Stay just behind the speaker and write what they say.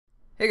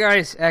Hey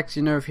guys,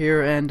 Axianerve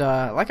here, and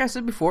like I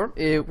said before,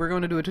 we're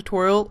going to do a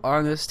tutorial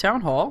on this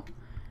town hall,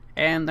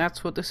 and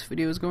that's what this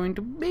video is going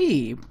to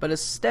be. But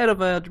instead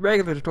of a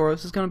regular tutorial,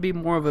 this is going to be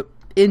more of an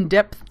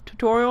in-depth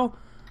tutorial.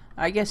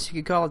 I guess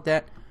you could call it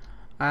that.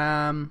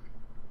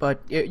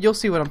 But you'll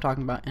see what I'm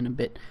talking about in a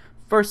bit.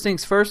 First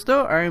things first,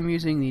 though, I am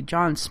using the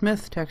John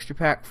Smith texture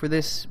pack for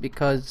this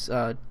because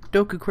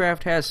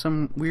DokuCraft has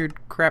some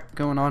weird crap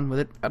going on with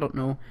it. I don't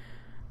know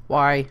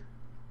why.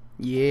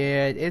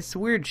 Yeah, it's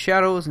weird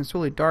shadows and it's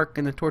really dark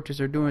and the torches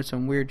are doing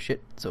some weird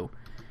shit, so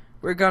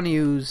we're gonna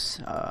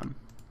use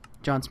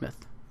John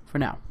Smith for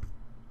now.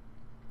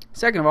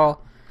 Second of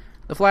all,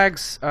 the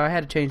flags, I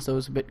had to change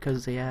those a bit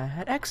because they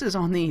had X's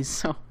on these,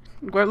 so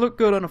it looked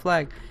good on a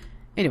flag.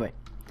 Anyway,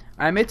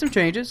 I made some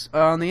changes.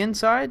 On the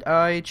inside,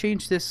 I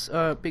changed this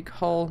big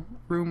hall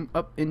room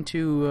up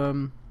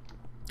into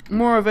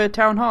more of a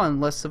town hall and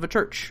less of a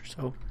church,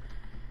 so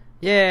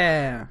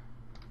yeah.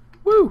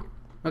 Woo!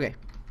 Okay.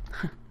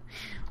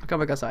 I'll come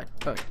back outside.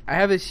 Okay. I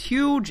have this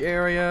huge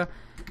area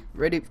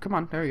ready. Come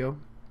on, there we go.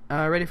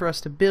 Ready for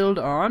us to build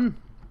on.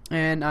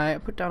 And I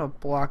put down a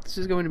block. This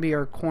is going to be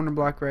our corner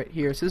block right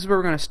here. So this is where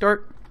we're going to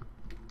start.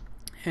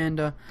 And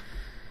I'll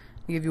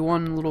give you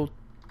one little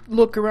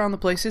look around the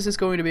place. This is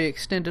going to be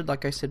extended,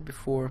 like I said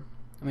before.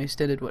 I mean,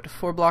 extended, what,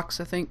 4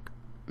 blocks, I think,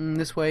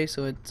 this way.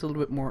 So it's a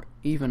little bit more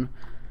even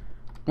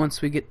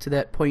once we get to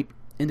that point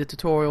in the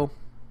tutorial.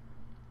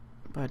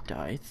 But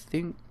I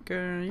think,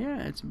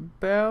 yeah, it's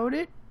about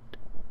it.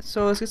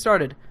 So let's get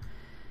started.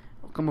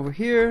 We'll come over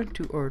here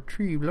to our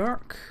tree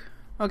block.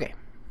 Okay.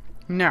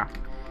 Now,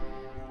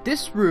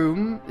 this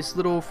room, this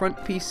little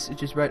front piece,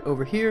 which is right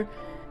over here,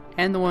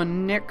 and the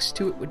one next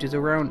to it, which is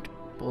around,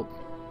 well,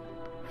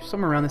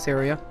 somewhere around this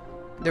area,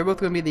 they're both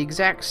going to be the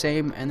exact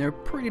same, and they're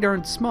pretty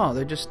darn small.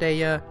 They're just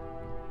a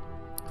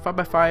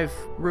 5x5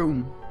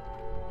 room.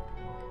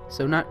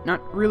 So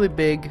not really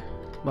big,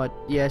 but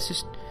yeah, it's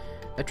just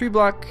a tree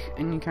block,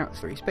 and you count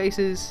 3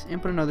 spaces,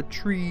 and put another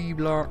tree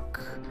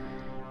block.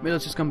 Middle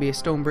is just going to be a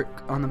stone brick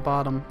on the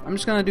bottom. I'm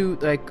just going to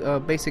do like a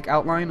basic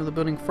outline of the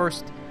building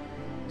first.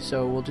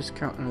 So we'll just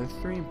count another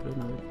 3 and put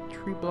another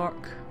tree block.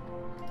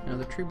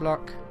 Another tree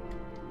block.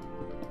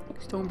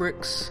 Stone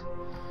bricks.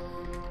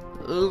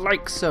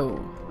 Like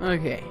so.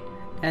 Okay.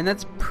 And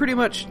that's pretty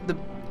much the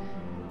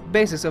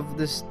basics of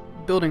this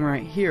building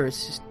right here.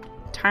 It's just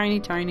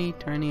tiny, tiny,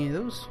 tiny.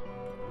 Those?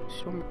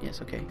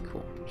 Yes, okay,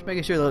 cool. Just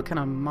making sure they look kind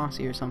of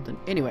mossy or something.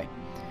 Anyway.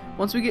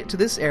 Once we get to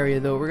this area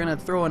though, we're going to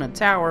throw in a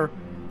tower.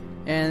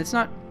 And it's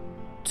not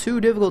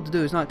too difficult to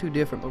do, it's not too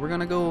different, but we're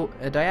going to go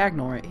a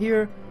diagonal right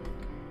here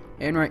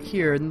and right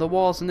here, and the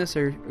walls in this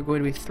are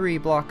going to be 3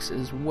 blocks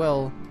as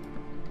well.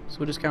 So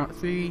we'll just count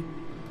 3,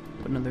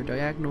 put another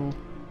diagonal,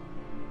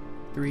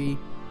 3,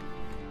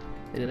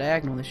 and a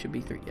diagonal, this should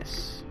be 3,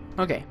 yes.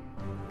 Okay,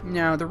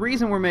 now the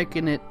reason we're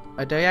making it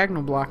a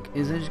diagonal block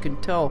is, as you can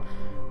tell,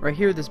 right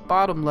here, this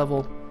bottom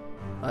level,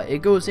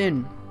 it goes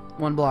in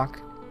 1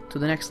 block to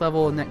the next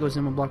level, and that goes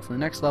in 1 block for the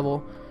next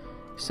level.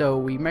 So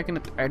we making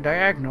it a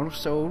diagonal,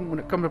 so when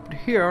it comes up to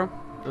here,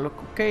 it'll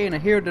look okay, and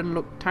here it doesn't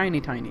look tiny,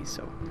 tiny.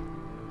 So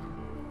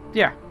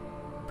yeah,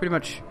 pretty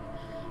much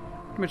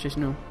just,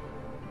 you know,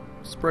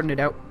 spreading it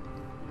out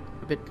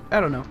a bit. I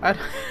don't know. I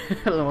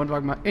don't know what I'm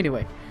talking about.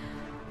 Anyway,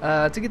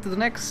 to get to the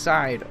next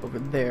side over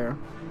there.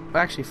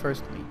 Well, actually,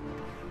 first let me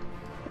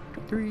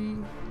 3,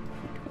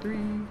 3.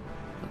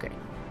 Okay.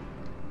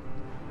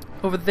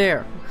 Over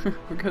there,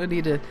 we're going to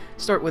need to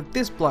start with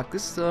this block.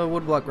 This is a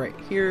wood block right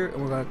here,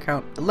 and we're going to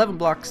count 11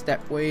 blocks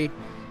that way.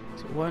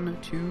 So 1,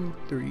 2,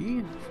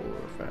 3,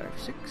 4, 5,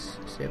 6,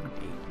 7,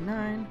 8,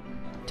 9,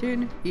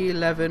 10,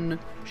 11,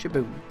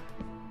 shaboom.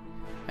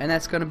 And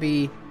that's going to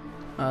be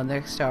the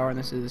next tower, and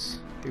this is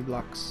 3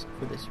 blocks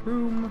for this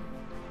room.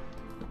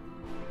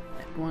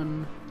 That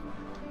one.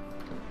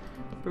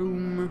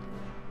 Boom.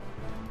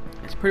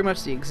 It's pretty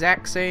much the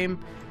exact same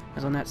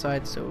as on that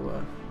side,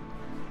 so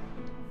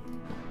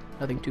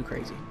nothing too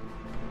crazy.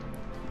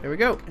 There we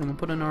go, and we'll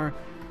put in our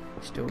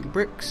stone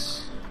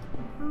bricks.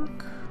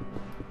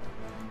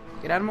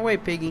 Get out of my way,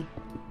 piggy.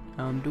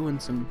 I'm doing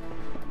some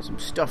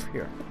stuff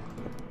here.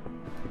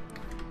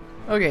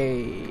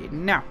 Okay,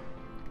 now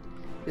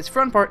this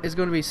front part is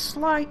going to be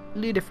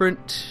slightly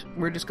different.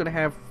 We're just going to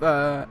have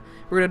we're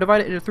going to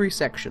divide it into 3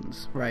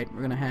 sections, right?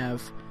 We're going to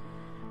have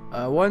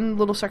one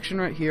little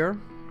section right here,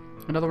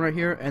 another one right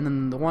here, and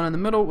then the one in the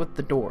middle with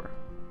the door.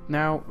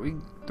 Now,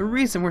 the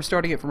reason we're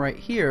starting it from right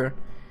here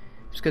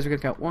is because we're going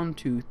to count 1,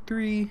 2,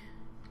 3,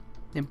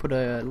 then put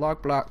a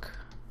log block,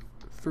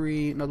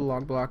 3, another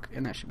log block,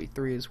 and that should be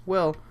 3 as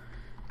well.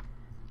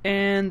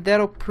 And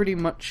that'll pretty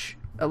much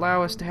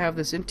allow us to have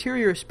this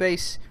interior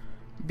space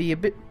be a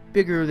bit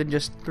bigger than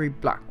just 3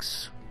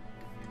 blocks.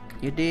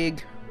 You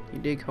dig,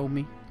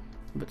 homie.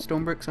 Put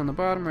stone bricks on the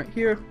bottom right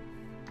here,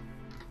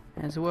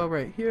 as well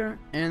right here,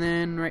 and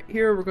then right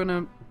here we're going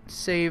to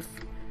save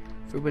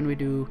for when we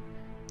do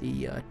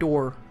the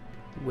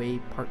doorway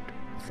part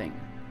thing.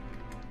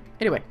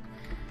 Anyway,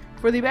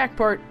 for the back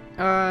part,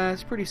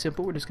 it's pretty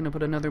simple. We're just going to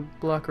put another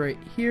block right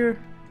here,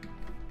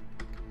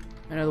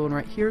 another one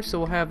right here, so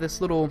we'll have this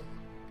little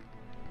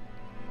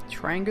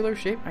triangular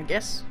shape, I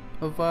guess,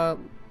 of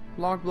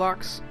log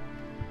blocks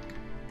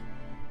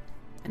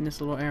in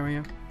this little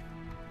area.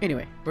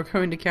 Anyway, we're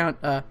going to count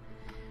how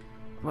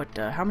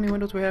many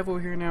windows we have over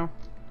here now?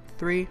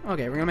 3.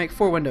 Okay, we're gonna make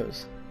 4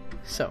 windows.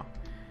 So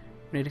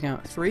we need to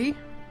count 3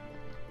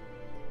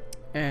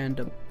 and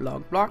a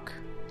log block.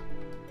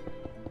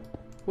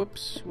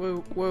 Whoops,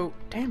 whoa,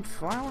 damn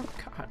flower,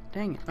 god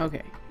dang it.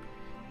 Okay,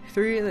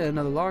 3 and then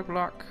another log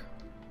block.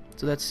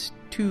 So that's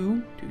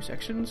two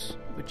sections,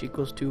 which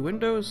equals 2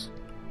 windows.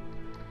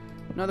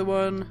 Another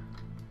one,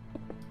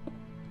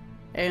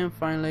 and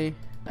finally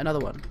another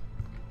one.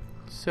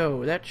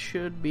 So that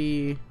should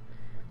be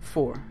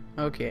 4.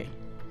 Okay,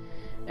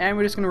 and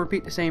we're just gonna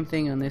repeat the same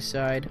thing on this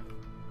side.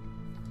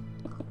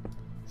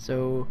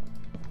 So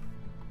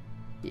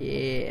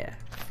yeah,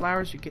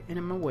 flowers are getting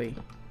in my way.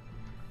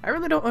 I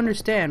really don't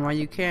understand why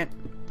you can't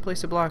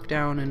place a block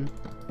down and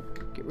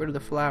get rid of the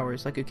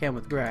flowers like you can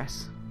with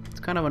grass. It's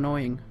kind of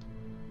annoying.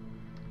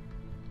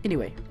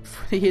 Anyway,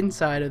 for the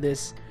inside of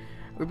this,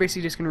 we're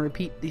basically just going to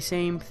repeat the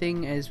same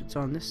thing as what's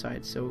on this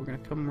side. So we're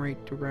going to come right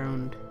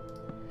around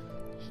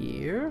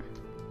here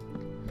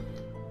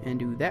and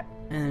do that,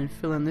 and then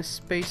fill in this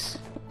space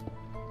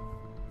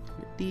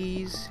with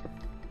these.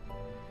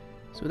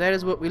 So that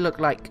is what we look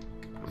like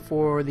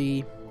for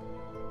the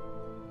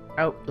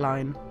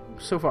outline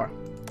so far.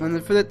 And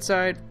then for that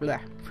side,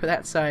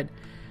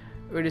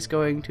 we're just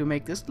going to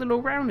make this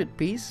little rounded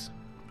piece,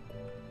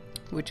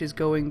 which is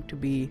going to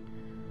be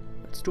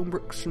stone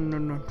bricks.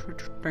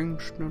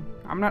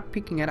 I'm not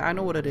peeking at it, I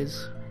know what it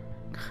is.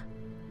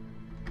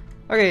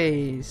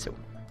 Okay, so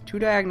 2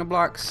 diagonal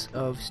blocks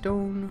of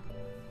stone,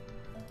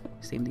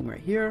 same thing right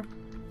here,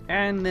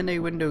 and then a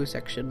window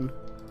section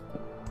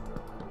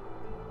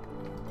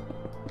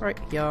right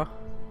here,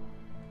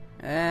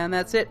 and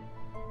that's it.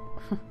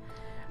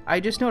 I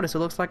just noticed it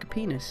looks like a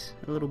penis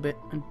a little bit,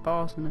 and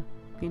balls and a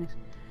penis.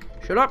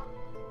 Shut up.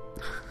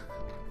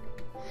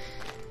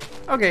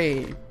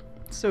 Okay,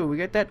 so we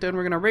got that done.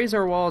 We're gonna raise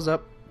our walls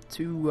up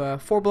to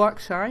 4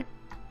 blocks high.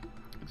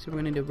 So we're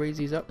gonna need to raise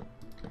these up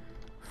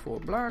 4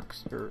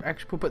 blocks, or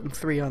actually we'll put them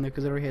 3 on there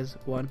because it already has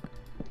 1.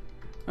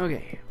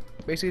 Okay,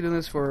 basically doing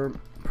this for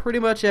pretty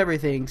much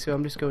everything. So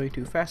I'm just going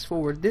to fast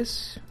forward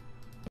this.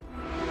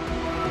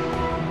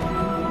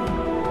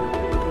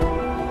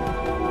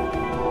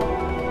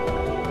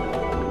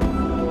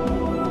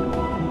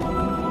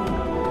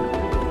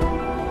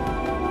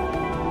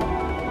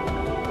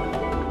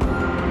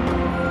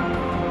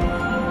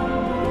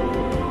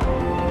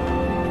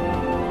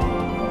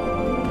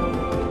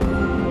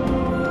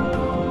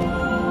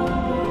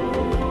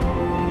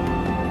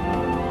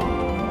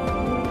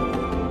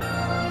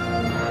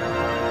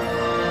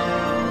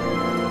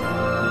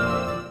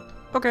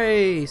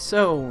 Okay,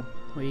 so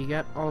we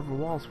got all of the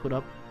walls put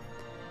up.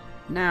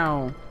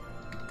 Now,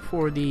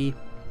 for the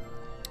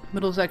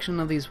middle section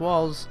of these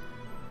walls,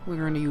 we're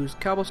going to use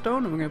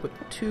cobblestone, and we're going to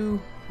put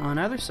 2 on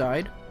either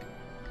side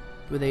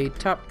with a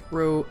top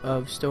row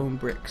of stone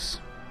bricks.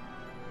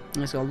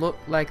 And it's going to look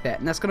like that.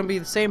 And that's going to be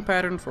the same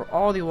pattern for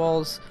all the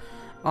walls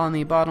on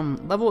the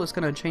bottom level. It's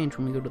going to change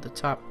when we go to the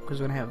top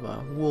because we're going to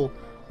have wool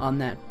on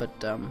that. But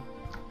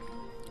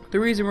the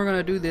reason we're going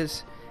to do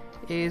this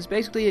is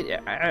basically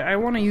I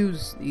want to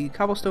use the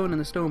cobblestone and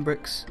the stone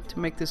bricks to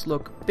make this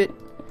look a bit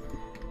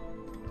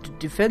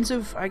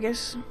defensive, I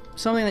guess.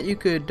 Something that you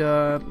could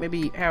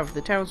maybe have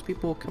the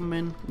townspeople come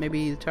in,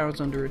 maybe the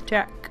town's under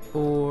attack,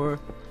 or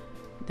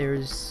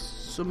there's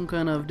some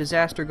kind of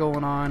disaster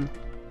going on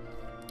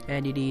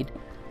and you need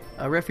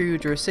a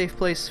refuge or a safe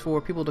place for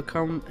people to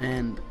come,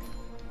 and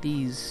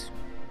these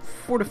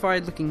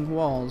fortified looking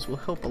walls will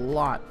help a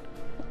lot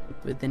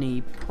with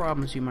any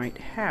problems you might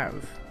have.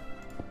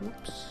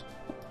 Whoops.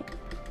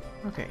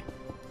 Okay.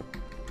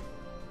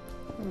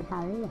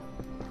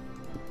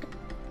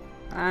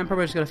 I'm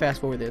probably just gonna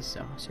fast forward this,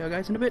 so see you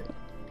guys in a bit.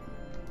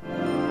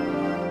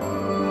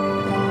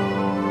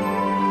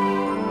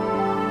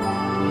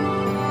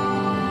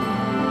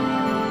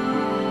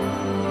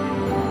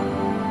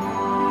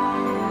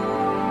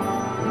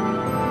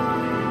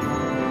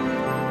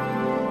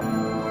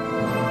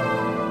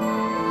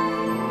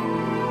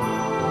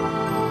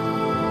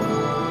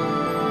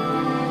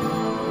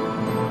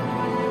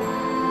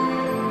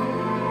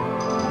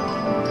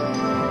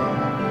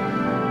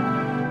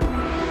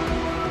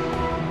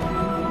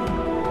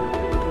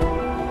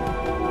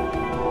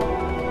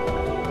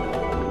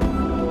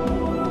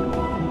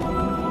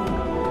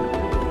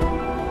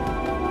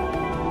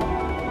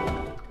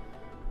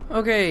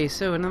 Okay,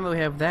 so now that we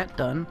have that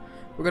done,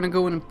 we're going to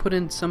go in and put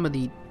in some of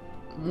the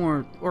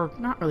more, or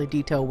not really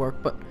detail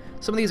work, but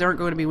some of these aren't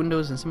going to be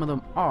windows and some of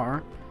them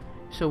are.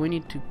 So we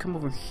need to come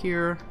over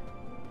here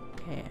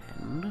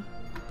and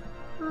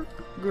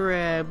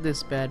grab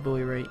this bad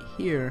boy right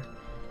here.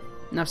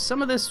 Now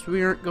some of this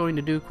we aren't going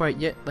to do quite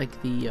yet, like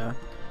the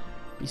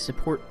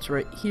supports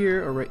right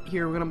here or right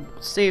here. We're going to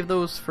save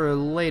those for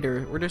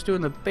later. We're just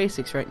doing the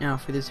basics right now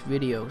for this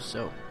video,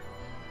 so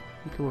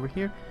we come over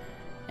here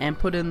and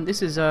put in,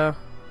 this is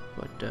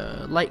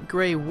light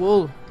gray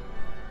wool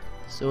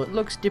So it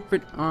looks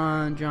different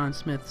on John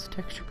Smith's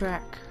texture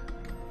pack,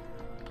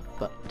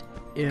 but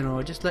you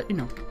know, just let you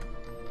know.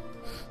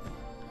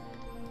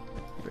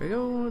 There we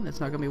go. That's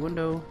not gonna be a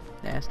window.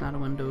 That's not a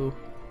window.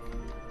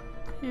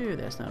 Here,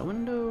 that's not a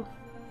window.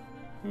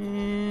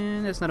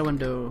 And that's not a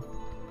window.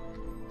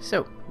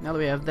 So, now that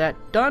we have that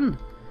done,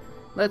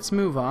 let's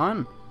move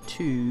on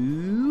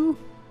to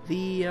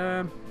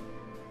the,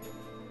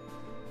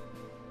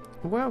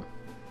 well,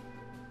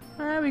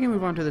 we can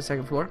move on to the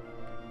second floor.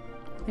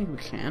 I think we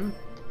can.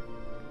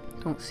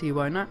 Don't see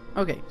why not.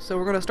 Okay, so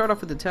we're going to start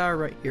off with the tower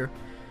right here.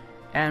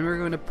 And we're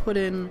going to put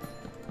in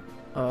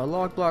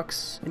log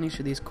blocks in each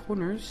of these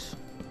corners.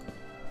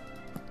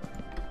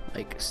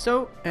 Like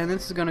so. And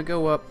this is going to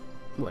go up,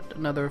 what,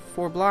 another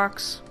 4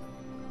 blocks.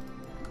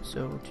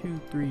 So 2,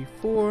 3,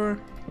 4.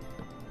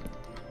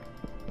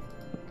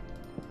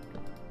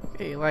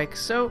 Okay, like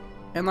so.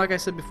 And like I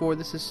said before,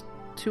 this is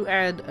to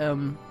add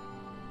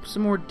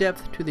some more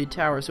depth to the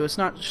tower, so it's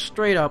not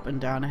straight up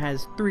and down. It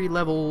has 3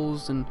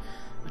 levels and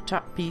a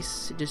top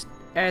piece. It just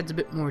adds a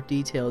bit more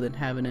detail than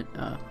having it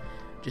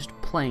just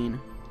plain.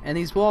 And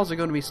these walls are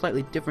going to be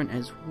slightly different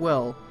as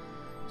well,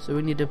 so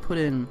we need to put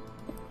in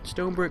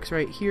stone bricks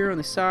right here on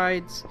the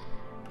sides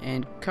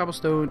and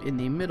cobblestone in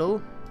the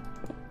middle,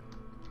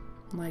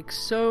 like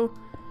so.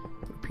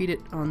 Repeat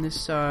it on this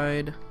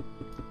side.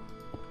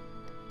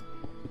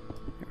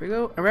 There we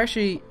go. I'm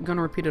actually going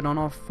to repeat it on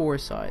all 4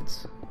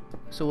 sides.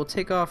 So we'll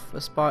take off a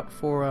spot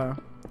for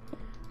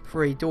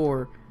a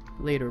door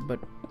later, but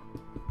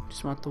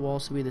just want the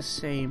walls to be the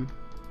same.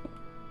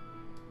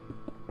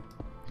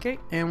 Okay,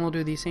 and we'll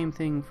do the same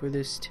thing for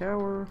this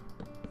tower.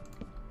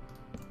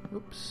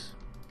 Oops.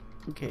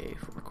 Okay,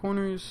 4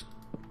 corners.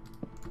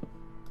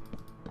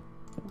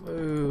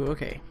 Whoa,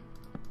 okay.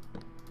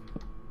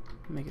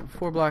 Make it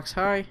 4 blocks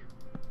high.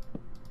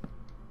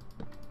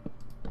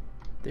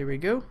 There we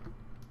go.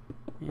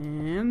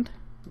 And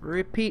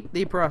repeat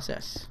the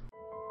process.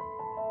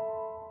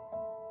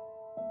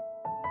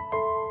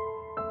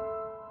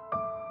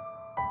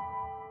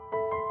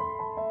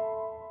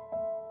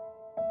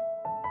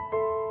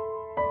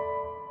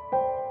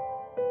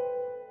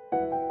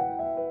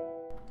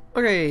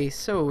 Okay,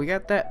 so we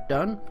got that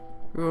done.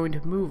 We're going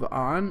to move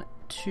on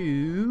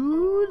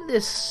to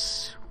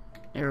this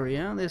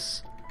area,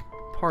 this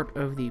part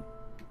of the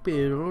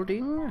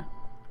building.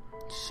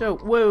 So,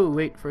 whoa,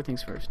 wait, first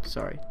things first.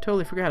 Sorry,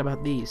 totally forgot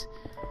about these.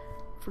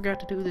 Forgot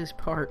to do this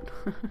part.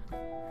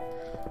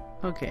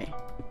 Okay.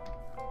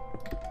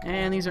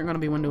 And these aren't going to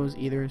be windows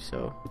either,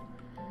 so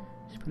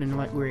just put in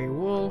light gray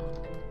wool.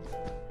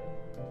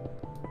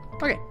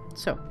 Okay,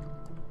 so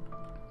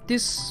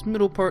this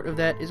middle part of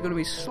that is going to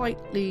be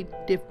slightly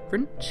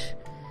different.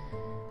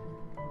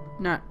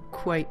 Not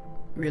quite,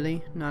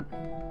 really. Not,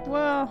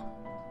 well,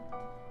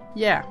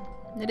 yeah,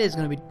 it is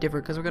going to be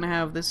different because we're going to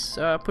have this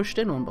pushed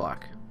in 1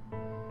 block.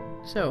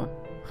 So,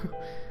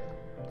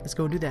 let's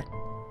go and do that.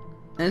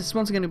 And this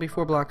one's going to be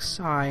 4 blocks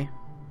high,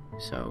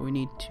 so we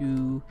need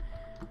to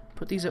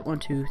put these at 1,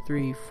 2,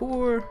 3,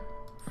 4.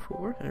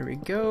 4, there we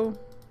go.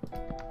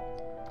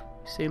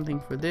 Same thing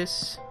for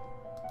this.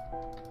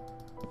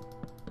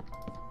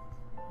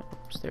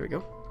 There we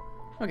go.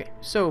 Okay,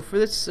 so for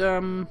this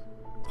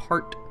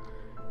part,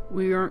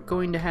 we aren't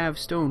going to have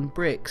stone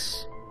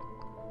bricks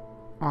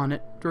on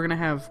it. We're going to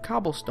have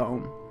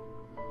cobblestone.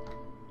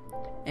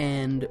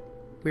 And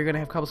we're going to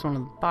have cobblestone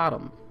on the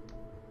bottom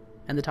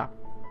and the top.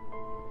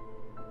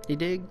 You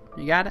dig?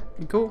 You got it?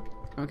 You cool?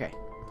 Okay.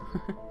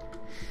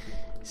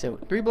 So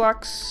 3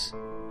 blocks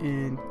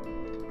and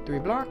 3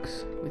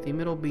 blocks, with the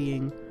middle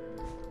being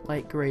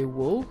light gray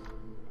wool.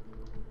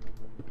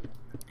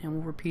 And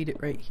we'll repeat it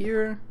right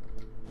here.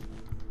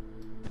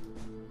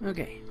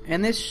 Okay,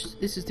 and this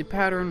is the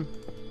pattern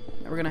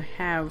that we're gonna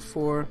have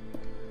for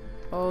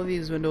all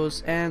these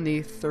windows and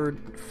the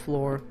 3rd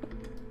floor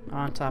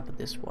on top of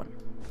this one.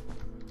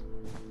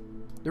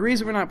 The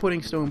reason we're not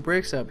putting stone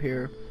bricks up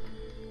here,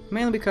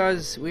 mainly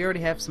because we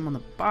already have some on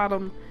the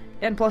bottom,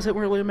 and plus it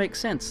really makes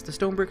sense. The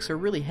stone bricks are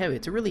really heavy.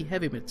 It's a really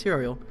heavy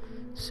material,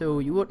 so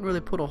you wouldn't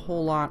really put a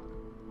whole lot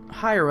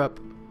higher up,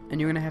 and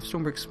you're gonna have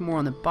stone bricks more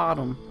on the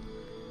bottom,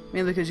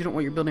 mainly because you don't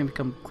want your building to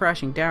come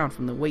crashing down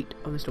from the weight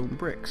of the stone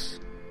bricks.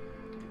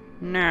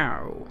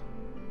 Now,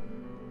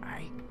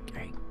 I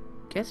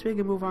guess we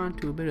can move on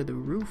to a bit of the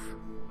roof,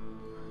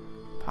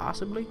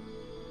 possibly.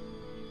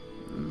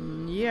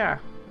 Yeah,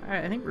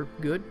 I think we're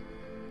good.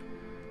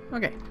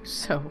 Okay,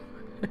 so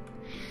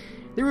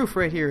the roof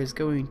right here is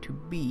going to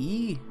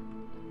be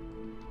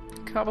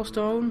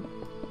cobblestone.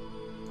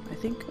 I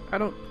think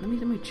let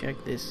me check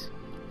this.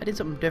 I did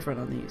something different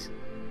on these.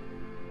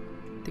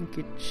 I think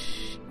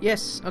it's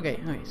yes. Okay,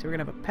 so we're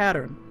gonna have a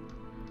pattern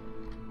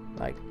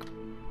like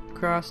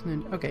cross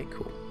and then, okay,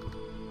 cool.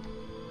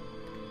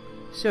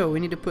 So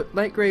we need to put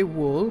light gray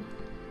wool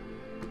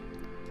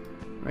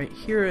right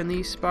here in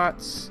these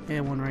spots,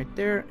 and 1 right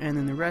there, and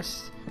then the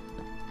rest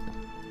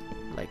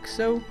like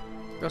so.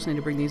 We also need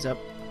to bring these up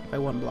by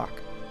 1 block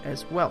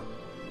as well.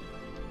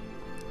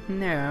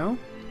 Now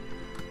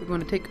we're going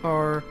to take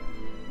our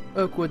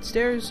oak wood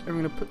stairs and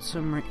we're going to put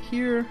some right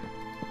here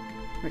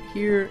right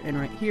here, and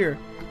right here.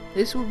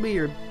 This will be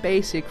your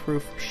basic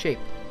roof shape.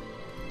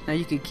 Now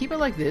you can keep it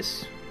like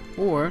this,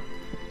 or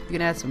you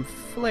can add some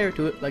flair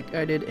to it like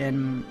I did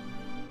and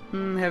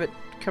have it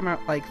come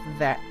out like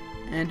that.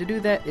 And to do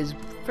that is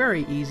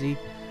very easy.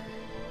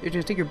 You're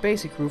just take your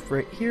basic roof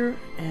right here,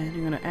 and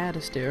you're gonna add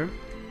a stair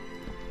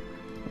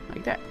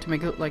like that to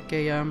make it look like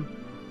a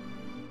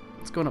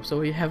it's going up.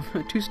 So you have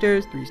 2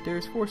 stairs, 3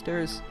 stairs, 4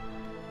 stairs,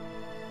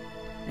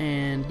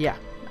 and yeah,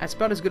 that's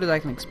about as good as I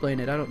can explain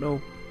it. I don't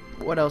know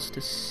what else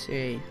to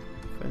say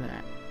for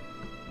that.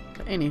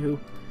 But anywho,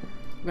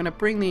 we're gonna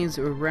bring these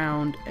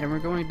around, and we're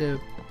going to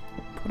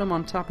put them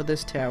on top of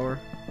this tower,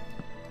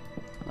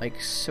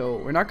 like so.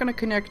 We're not gonna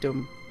connect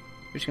them.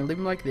 We're just gonna leave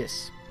them like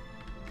this,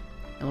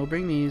 and we'll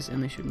bring these,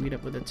 and they should meet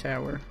up with the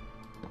tower.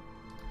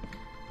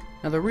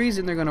 Now the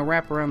reason they're gonna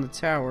wrap around the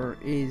tower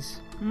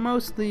is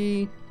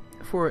mostly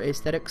for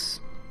aesthetics,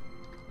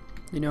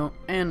 you know,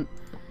 and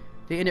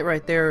they end it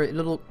right there.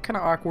 It'll look kind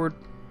of awkward,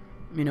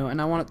 you know,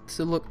 and I want it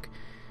to look.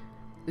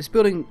 This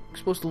building is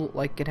supposed to look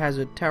like it has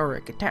a tower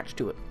attached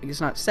to it.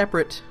 It's not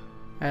separate,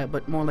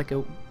 but more like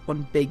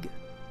one big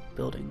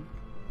building,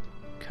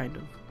 kind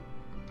of.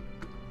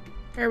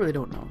 I really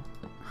don't know.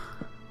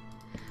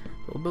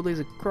 We'll build these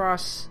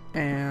across,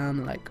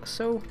 and like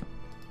so,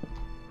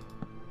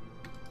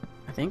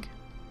 I think.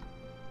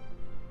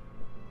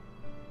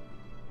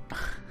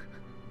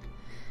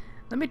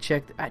 Let me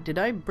check. Did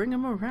I bring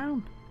them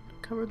around?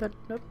 Cover that?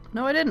 Nope.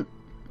 No, I didn't.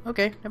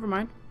 Okay, never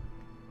mind.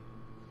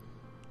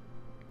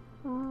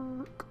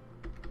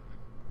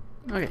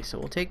 Okay, so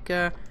we'll take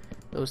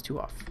those 2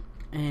 off,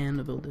 and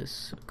we'll build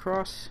this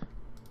across.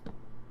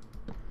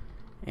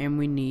 And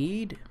we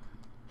need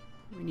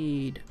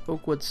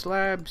oak wood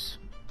slabs,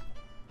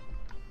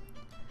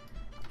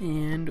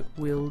 and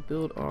we'll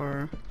build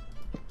our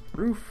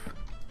roof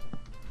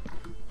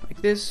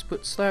like this.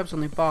 Put slabs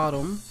on the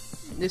bottom.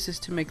 This is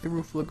to make the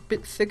roof look a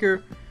bit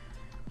thicker,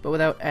 but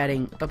without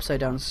adding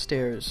upside down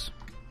stairs.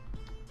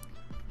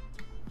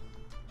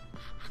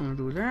 So I'm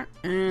gonna do that,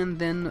 and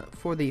then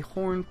for the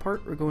horn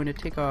part, we're going to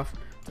take off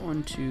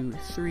 1, 2,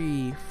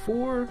 3,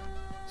 4.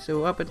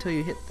 So up until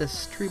you hit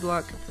this tree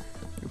block,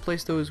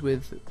 replace those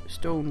with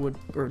stone wood,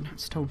 or not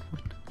stone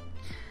wood.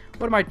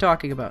 What am I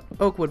talking about?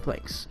 Oak wood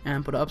planks,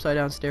 and put an upside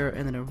down stair,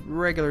 and then a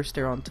regular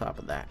stair on top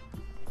of that.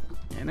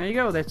 And there you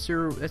go. That's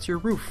your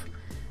roof.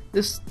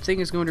 This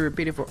thing is going to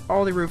repeat it for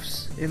all the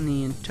roofs in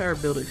the entire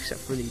building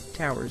except for the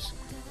towers.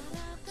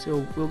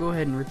 So we'll go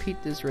ahead and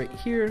repeat this right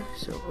here.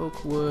 So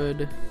oak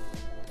wood,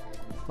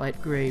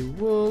 light gray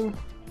wool,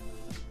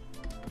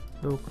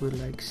 oak wood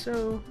like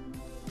so,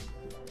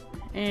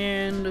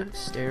 and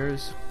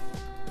stairs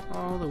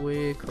all the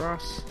way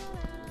across.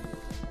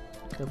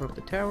 Cover up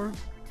the tower.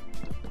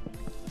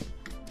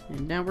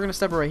 And now we're going to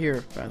stop it right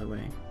here, by the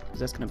way,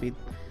 because that's going to be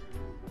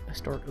the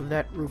start of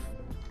that roof.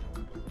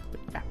 But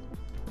yeah,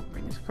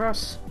 bring this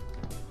across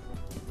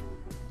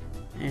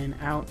and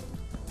out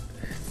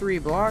 3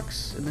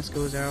 blocks, and this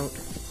goes out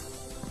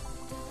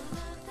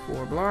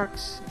 4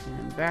 blocks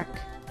and back.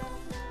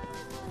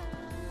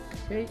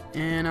 Okay,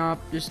 and I'll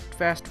just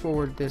fast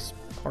forward this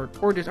part,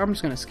 or I'm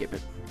just going to skip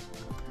it.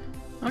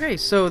 Okay,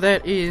 so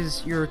that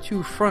is your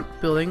 2 front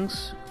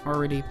buildings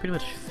already pretty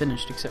much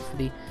finished, except for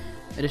the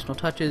additional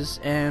touches.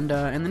 And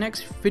in the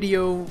next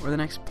video, or the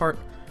next part,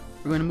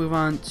 we're going to move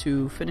on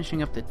to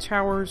finishing up the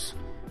towers,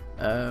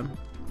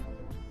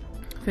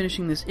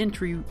 finishing this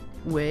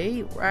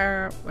entryway.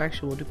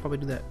 Actually, we'll probably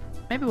do that.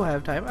 Maybe we'll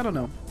have time. I don't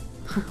know.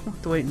 We'll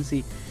have to wait and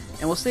see.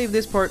 And we'll save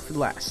this part for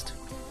last.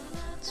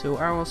 So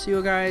I will see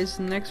you guys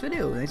in the next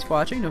video. Thanks for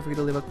watching. Don't forget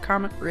to leave a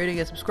comment, rating,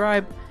 and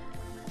subscribe.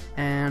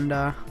 And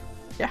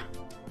yeah,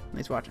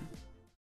 thanks for watching.